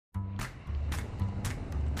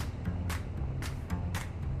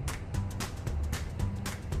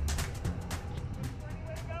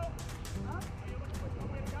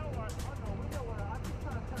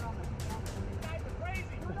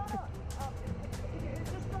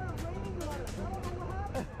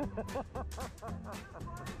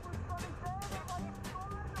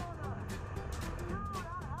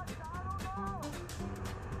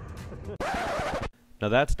Now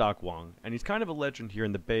that's Doc Wong, and he's kind of a legend here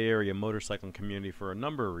in the Bay Area motorcycling community for a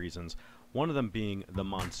number of reasons, one of them being the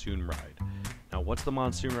Monsoon Ride. Now what's the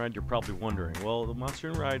Monsoon Ride, you're probably wondering? Well, the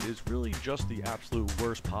Monsoon Ride is really just the absolute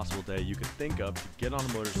worst possible day you could think of to get on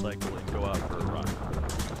a motorcycle and go out for a ride.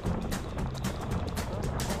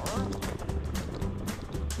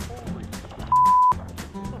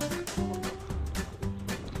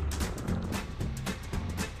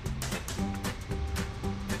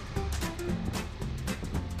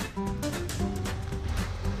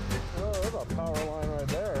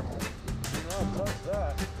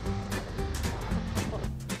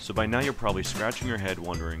 So by now you're probably scratching your head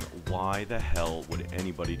wondering, why the hell would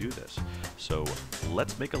anybody do this? So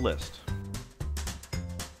let's make a list.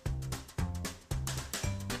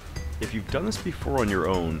 If you've done this before on your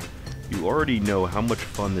own, you already know how much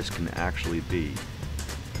fun this can actually be.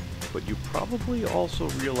 But you probably also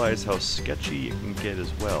realize how sketchy it can get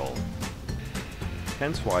as well.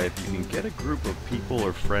 Hence why if you can get a group of people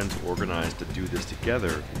or friends organized to do this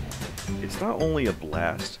together, it's not only a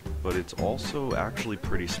blast, but it's also actually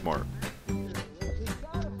pretty smart.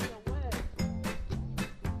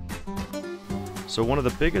 So one of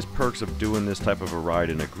the biggest perks of doing this type of a ride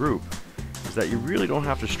in a group is that you really don't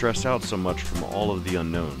have to stress out so much from all of the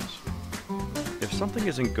unknowns. If something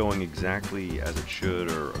isn't going exactly as it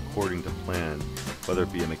should or according to plan, whether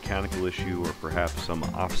it be a mechanical issue or perhaps some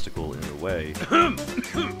obstacle in the way,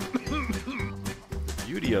 the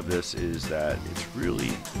beauty of this is that it's really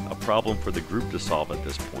a problem for the group to solve at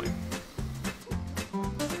this point.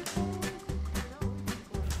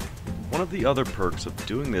 One of the other perks of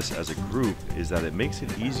doing this as a group is that it makes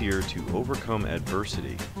it easier to overcome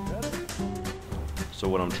adversity. So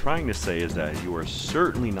what I'm trying to say is that you are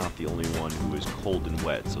certainly not the only one who is cold and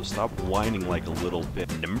wet, so stop whining like a little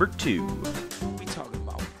bit. Number 2. We talking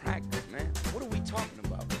about practice, man. What are we talking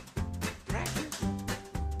about? Practice?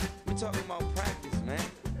 We talking about practice, man.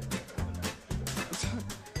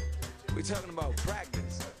 We talking about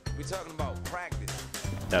practice. We talking about practice.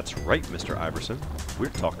 That's right, Mr. Iverson. We're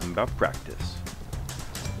talking about practice.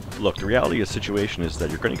 Look, the reality of the situation is that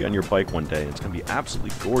you're going to get on your bike one day and it's going to be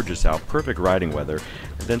absolutely gorgeous out, perfect riding weather,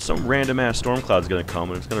 and then some random ass storm cloud's going to come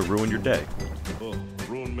and it's going to ruin your day. Oh,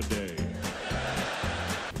 ruin my day.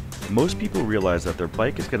 Most people realize that their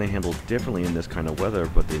bike is going to handle differently in this kind of weather,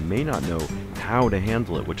 but they may not know how to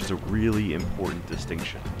handle it, which is a really important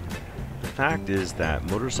distinction. The fact is that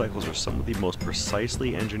motorcycles are some of the most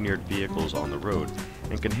precisely engineered vehicles on the road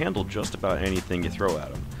and can handle just about anything you throw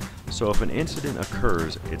at them. So if an incident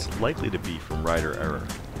occurs, it's likely to be from rider error.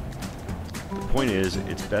 The point is,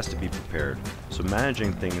 it's best to be prepared. So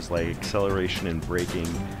managing things like acceleration and braking,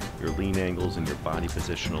 your lean angles and your body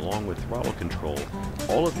position along with throttle control,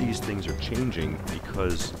 all of these things are changing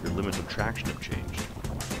because your limits of traction have changed.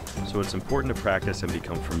 So it's important to practice and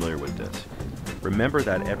become familiar with this. Remember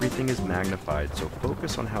that everything is magnified, so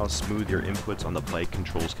focus on how smooth your inputs on the bike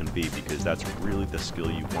controls can be because that's really the skill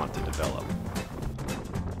you want to develop.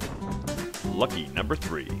 Lucky number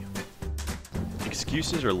 3.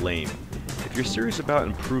 Excuses are lame. If you're serious about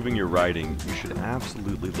improving your riding, you should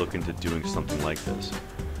absolutely look into doing something like this.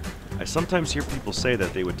 I sometimes hear people say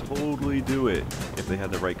that they would totally do it if they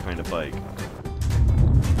had the right kind of bike.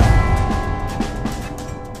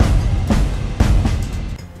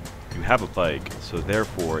 You have a bike, so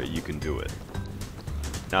therefore you can do it.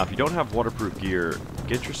 Now if you don't have waterproof gear,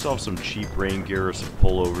 get yourself some cheap rain gear or some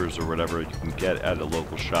pullovers or whatever you can get at a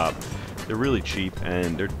local shop. They're really cheap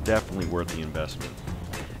and they're definitely worth the investment.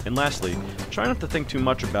 And lastly, try not to think too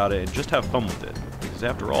much about it and just have fun with it, because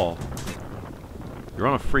after all, you're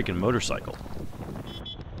on a freaking motorcycle.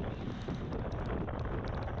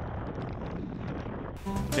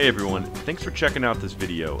 Hey everyone, thanks for checking out this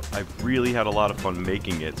video. I've really had a lot of fun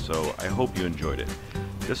making it, so I hope you enjoyed it.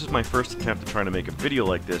 This is my first attempt at trying to make a video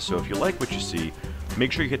like this, so if you like what you see,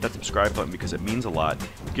 make sure you hit that subscribe button because it means a lot.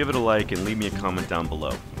 Give it a like and leave me a comment down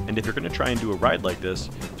below. And if you're going to try and do a ride like this,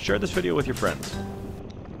 share this video with your friends.